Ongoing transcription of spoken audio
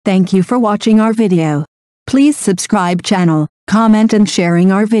Thank you for watching our video. Please subscribe channel, comment and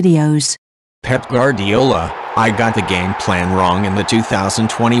sharing our videos. Pep Guardiola, I got the game plan wrong in the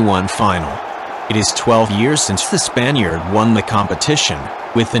 2021 final. It is 12 years since the Spaniard won the competition,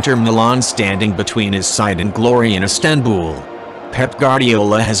 with Inter Milan standing between his side and glory in Istanbul. Pep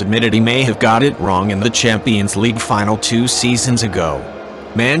Guardiola has admitted he may have got it wrong in the Champions League final 2 seasons ago.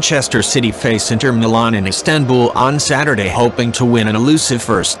 Manchester City face Inter Milan in Istanbul on Saturday, hoping to win an elusive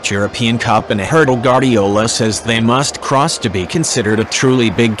first European Cup and a hurdle Guardiola says they must cross to be considered a truly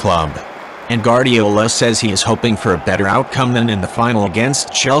big club. And Guardiola says he is hoping for a better outcome than in the final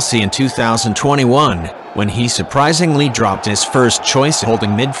against Chelsea in 2021, when he surprisingly dropped his first choice holding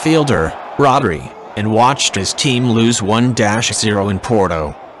midfielder, Rodri, and watched his team lose 1-0 in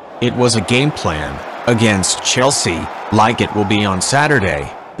Porto. It was a game plan against Chelsea, like it will be on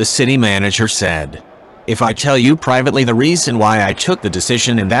Saturday, the City manager said. If I tell you privately the reason why I took the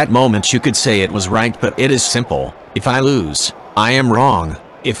decision in that moment, you could say it was right, but it is simple. If I lose, I am wrong.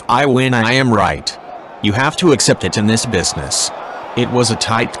 If I win, I am right. You have to accept it in this business. It was a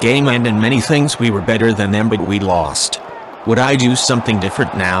tight game and in many things we were better than them, but we lost. Would I do something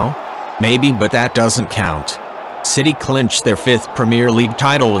different now? Maybe, but that doesn't count. City clinched their 5th Premier League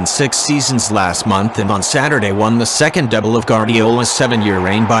title in 6 seasons last month and on Saturday won the second double of Guardiola's 7-year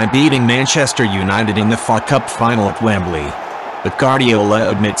reign by beating Manchester United in the FA Cup final at Wembley. But Guardiola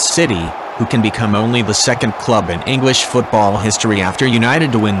admits City, who can become only the second club in English football history after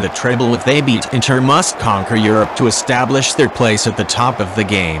United to win the treble if they beat Inter, must conquer Europe to establish their place at the top of the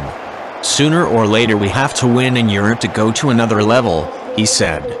game. Sooner or later we have to win in Europe to go to another level, he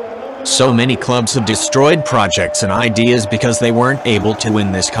said. So many clubs have destroyed projects and ideas because they weren't able to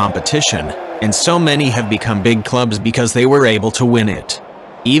win this competition, and so many have become big clubs because they were able to win it.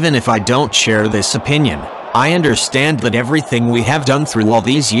 Even if I don't share this opinion, I understand that everything we have done through all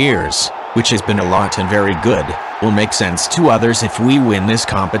these years, which has been a lot and very good, will make sense to others if we win this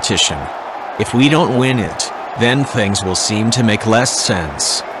competition. If we don't win it, then things will seem to make less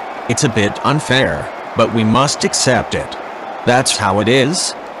sense. It's a bit unfair, but we must accept it. That's how it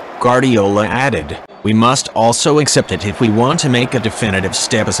is. Guardiola added, we must also accept it if we want to make a definitive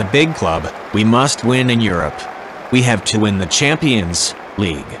step as a big club, we must win in Europe. We have to win the Champions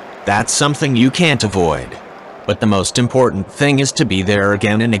League. That's something you can't avoid. But the most important thing is to be there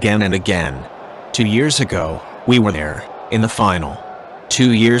again and again and again. 2 years ago, we were there, in the final.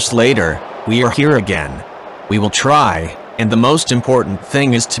 2 years later, we are here again. We will try, and the most important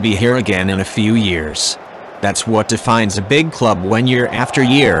thing is to be here again in a few years. That's what defines a big club when year after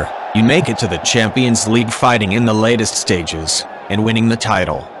year, you make it to the Champions League fighting in the latest stages, and winning the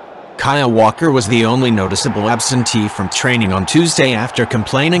title. Kyle Walker was the only noticeable absentee from training on Tuesday after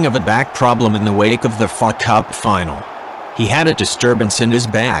complaining of a back problem in the wake of the FA Cup final. He had a disturbance in his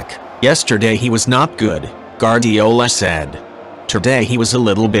back. Yesterday he was not good, Guardiola said. Today he was a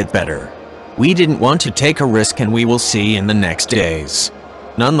little bit better. We didn't want to take a risk and we will see in the next days.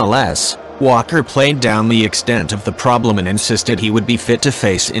 Nonetheless, Walker played down the extent of the problem and insisted he would be fit to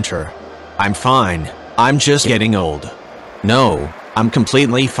face Inter. I'm fine, I'm just getting old. No, I'm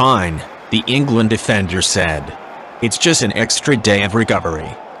completely fine, the England defender said. It's just an extra day of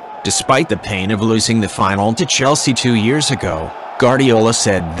recovery. Despite the pain of losing the final to Chelsea 2 years ago, Guardiola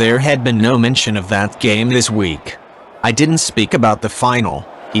said there had been no mention of that game this week. I didn't speak about the final,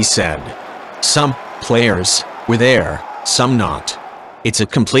 he said. Some players were there, some not. It's a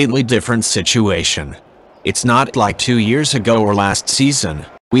completely different situation. It's not like 2 years ago or last season.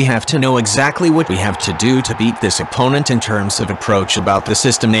 We have to know exactly what we have to do to beat this opponent in terms of approach about the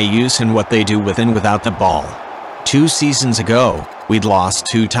system they use and what they do with and without the ball. 2 seasons ago, we'd lost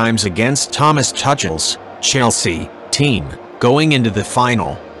 2 times against Thomas Tuchel's Chelsea team, going into the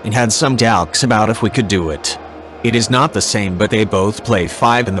final, and had some doubts about if we could do it. It is not the same, but they both play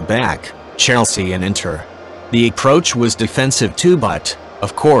 5 in the back, Chelsea and Inter. The approach was defensive too, but,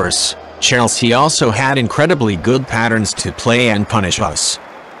 of course, Chelsea also had incredibly good patterns to play and punish us.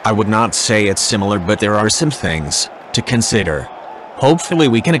 I would not say it's similar, but there are some things to consider. Hopefully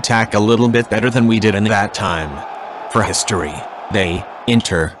we can attack a little bit better than we did in that time. For history, they,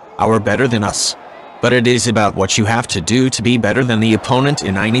 Inter, are better than us. But it is about what you have to do to be better than the opponent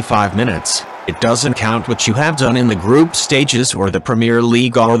in 95 minutes. It doesn't count what you have done in the group stages or the Premier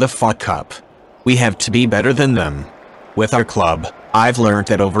League or the FA Cup. We have to be better than them. With our club, I've learned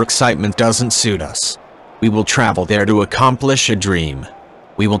that overexcitement doesn't suit us. We will travel there to accomplish a dream.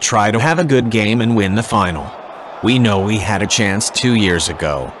 We will try to have a good game and win the final. We know we had a chance 2 years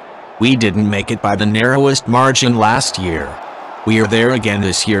ago. We didn't make it by the narrowest margin last year. We are there again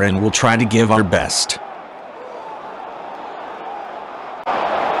this year and will try to give our best.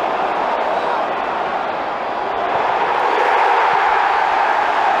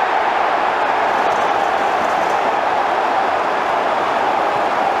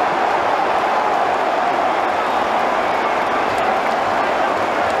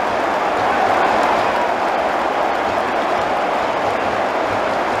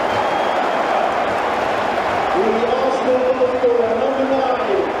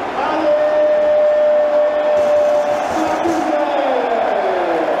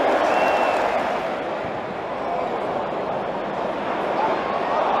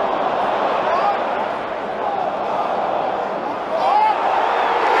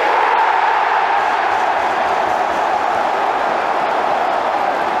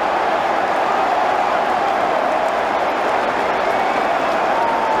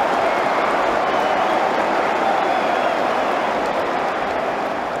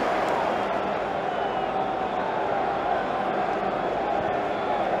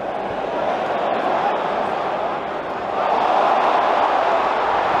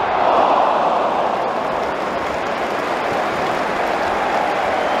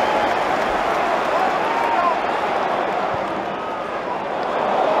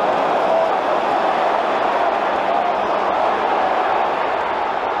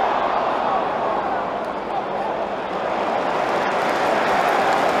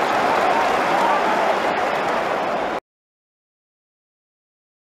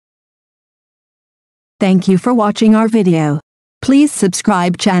 Thank you for watching our video. Please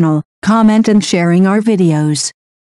subscribe channel, comment and sharing our videos.